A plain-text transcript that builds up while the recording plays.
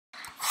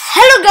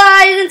Hello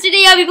guys, and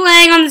today I'll be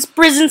playing on this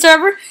prison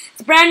server.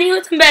 It's brand new,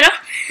 it's beta.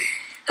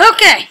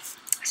 Okay,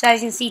 so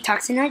as you can see,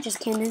 Toxinite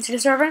just came into the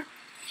server.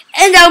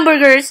 And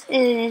Downburgers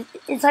is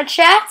inside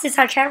chat.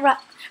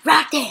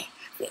 Right there.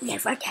 Yeah,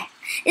 right there.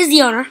 Is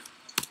the owner.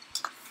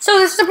 So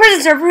this is a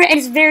prison server, and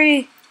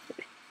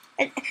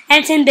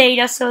it's in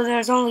beta, so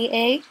there's only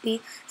A,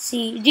 B,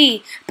 C,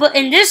 D. But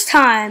in this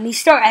time, you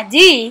start at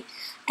D,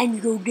 and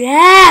you go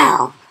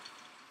down.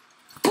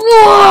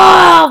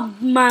 Whoa!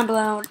 Mind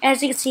blown.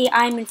 As you can see,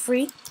 I'm in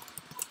free.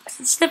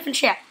 Step and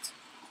chat.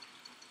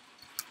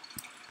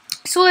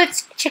 So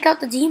let's check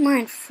out the D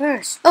mine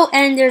first. Oh,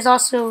 and there's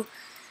also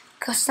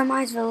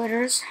customized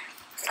villagers.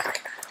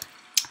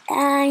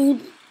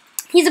 And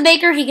he's a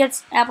baker. He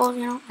gets apples,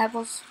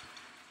 apples.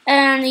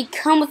 And they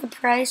come with a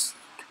price.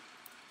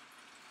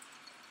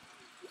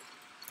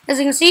 As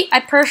you can see, I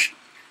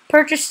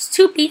purchased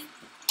 2 beef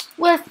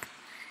with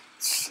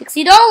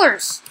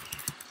 $60.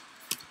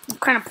 I'm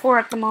kind of poor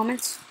at the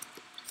moment.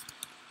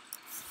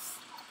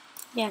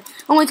 Yeah,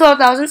 only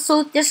 12,000.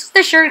 So this is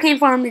the sugarcane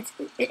farm.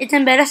 It's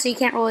in beta, so you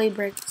can't really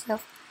break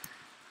stuff.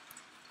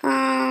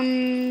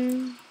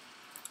 And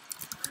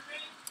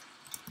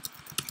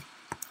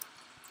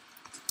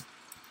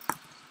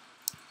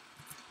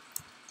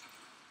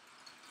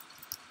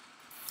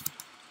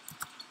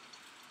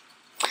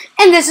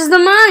this is the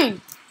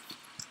mine.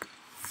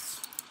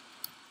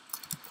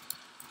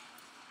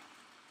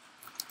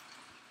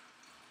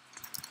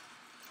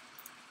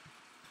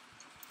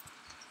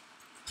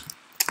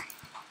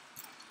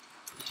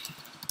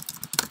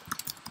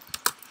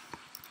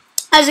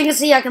 As you can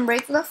see, I can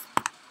break stuff.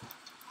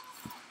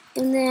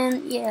 And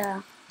then,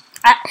 yeah.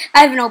 I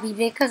have an OP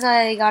because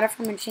I got it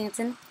from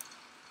Enchanting.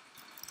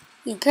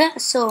 Okay,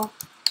 so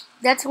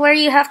that's where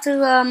you have to,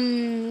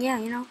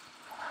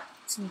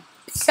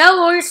 sell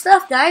all your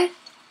stuff, guys.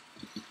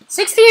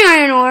 16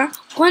 iron ore,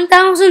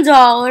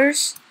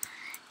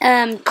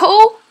 $1,000.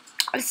 Coal,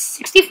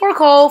 64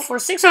 coal for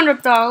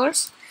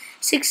 $600.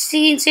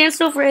 16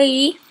 sandstone for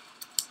 80.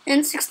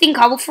 And 16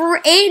 cobble for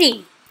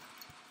 80.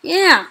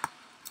 Yeah.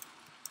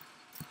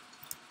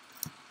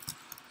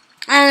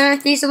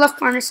 And these are left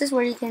furnaces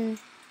where you can,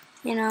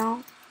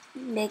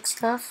 make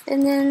stuff.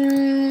 And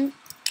then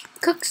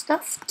cook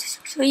stuff.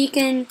 So you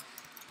can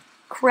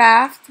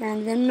craft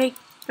and then make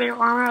better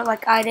armor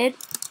like I did.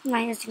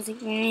 As you can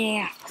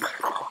see.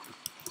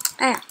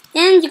 Yeah.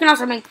 And you can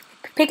also make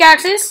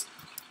pickaxes.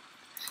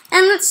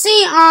 And let's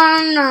see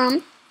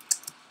on,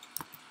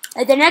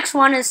 the next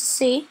one is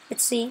C.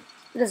 It's C.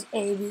 Because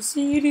A, B,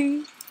 C,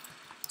 D,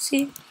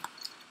 C.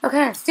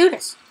 Okay, let's do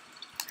this.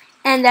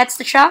 And that's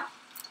the shop.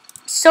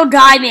 So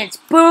diamonds,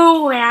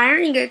 boom, and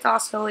iron ingots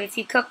also if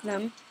you cook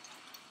them.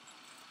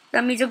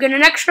 That means you'll get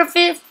an extra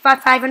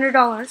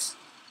 $500.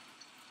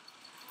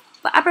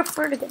 But I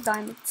prefer to get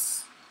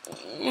diamonds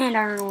and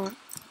iron ore.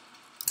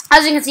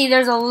 As you can see,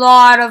 there's a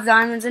lot of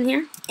diamonds in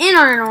here and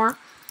iron ore.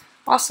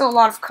 Also a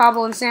lot of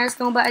cobble and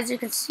sandstone. But as you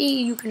can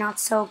see, you cannot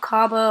sell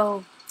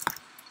cobble.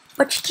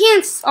 But you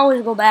can't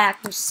always go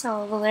back and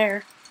sell over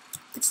there.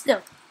 But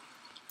still,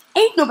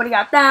 ain't nobody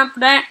got time for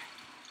that.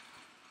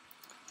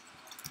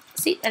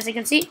 See, as you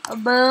can see,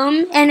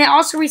 boom, and it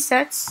also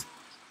resets.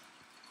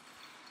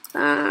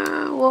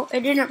 Well,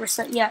 it didn't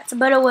reset yet,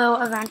 but it will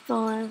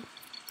eventually.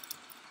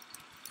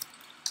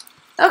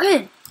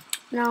 Okay,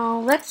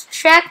 now let's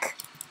check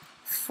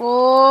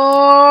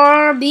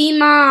for B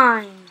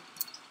mine.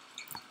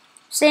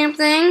 Same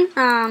thing.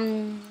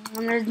 And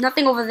there's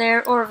nothing over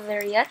there or over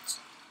there yet.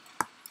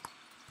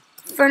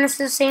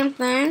 Furnaces, same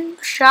thing.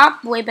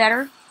 Shop, way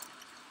better.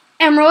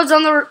 Emeralds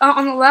on the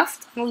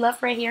left,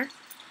 right here.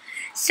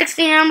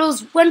 16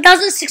 emeralds,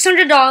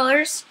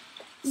 $1,600.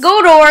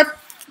 Gold ore,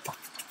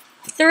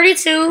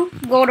 32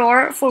 gold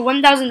ore for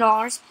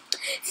 $1,000.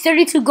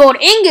 32 gold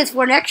ingots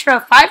for an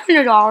extra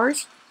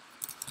 $500.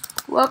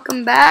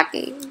 Welcome back.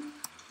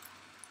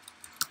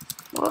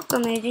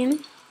 Welcome,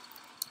 Jimmy.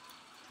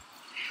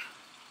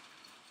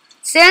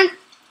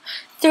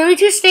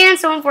 32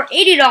 sandstone for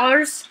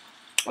 $80,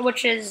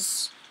 which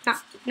is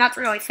not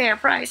really fair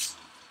price.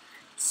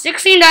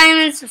 16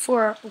 diamonds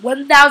for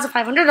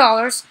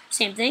 $1,500,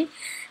 same thing.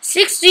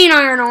 16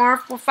 iron ore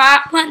for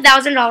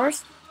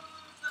 $1,000.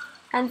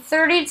 And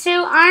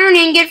 32 iron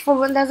ingot for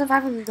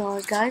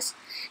 $1,500, guys.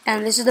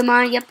 And this is the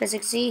mine. Yep, as you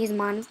can see, he's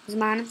mine.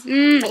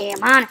 Yeah,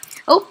 mine.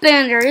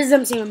 Open. There is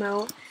MC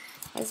mode.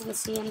 As you can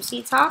see,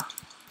 MC top.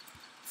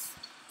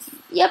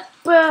 Yep,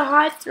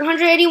 high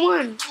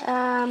 381.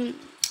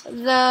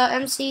 The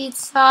MC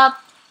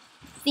top.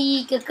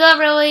 The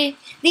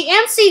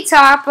MC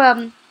top.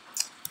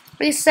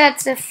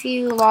 Resets if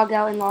you log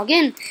out and log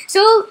in.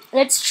 So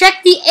let's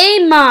check the A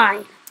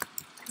mine.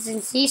 As you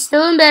can see,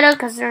 still in beta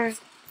because they're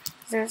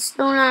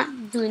still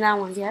not doing that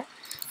one yet.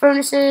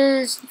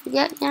 Furnaces,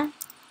 yeah.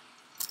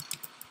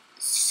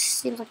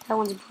 Seems like that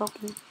one's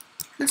broken,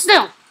 but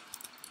still.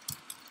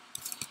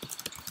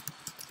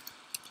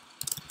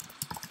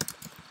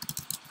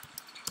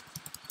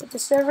 But the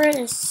server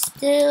is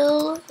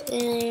still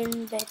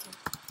in beta.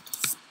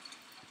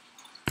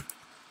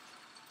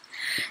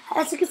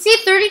 As you can see,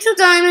 32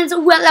 diamonds,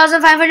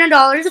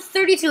 $1,500,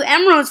 32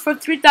 emeralds for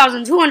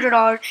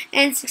 $3,200,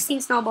 and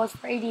 16 snowballs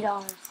for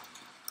 $80.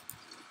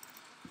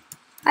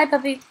 Hi,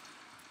 puppy.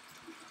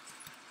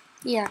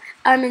 Yeah,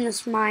 I'm in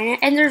this mine,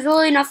 and there's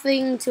really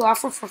nothing to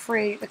offer for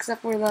free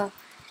except for the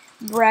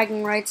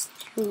bragging rights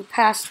to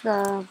pass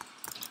to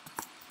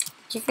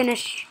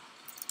finish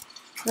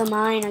the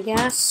mine, I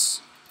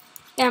guess.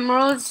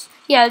 Emeralds,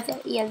 yeah,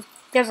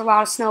 there's a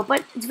lot of snow,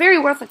 but it's very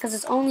worth it because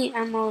it's only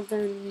emeralds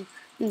and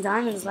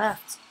diamonds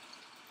left.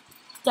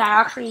 They're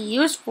actually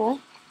useful.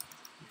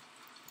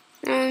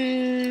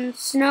 And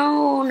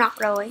snow, not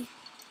really.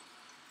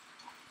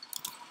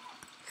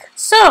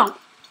 So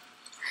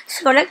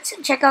let's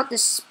check out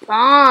this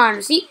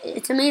spawn. See,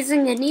 it's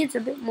amazing. It needs a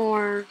bit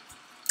more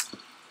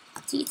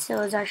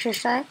details, I should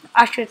say.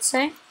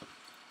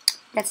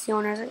 That's the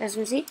owner, as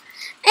you can see.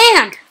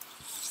 And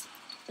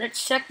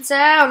let's check this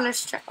out.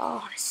 Let's check.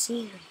 Oh, the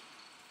scenery.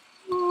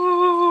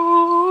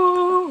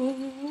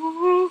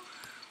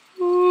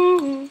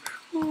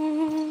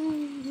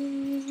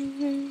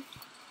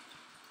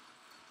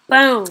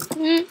 Boom.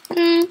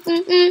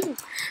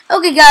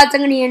 Okay, guys,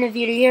 I'm gonna end the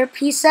video here.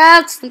 Peace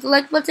out. Sniff the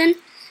like button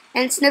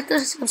and sniff the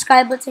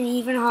subscribe button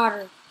even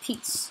harder.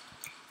 Peace.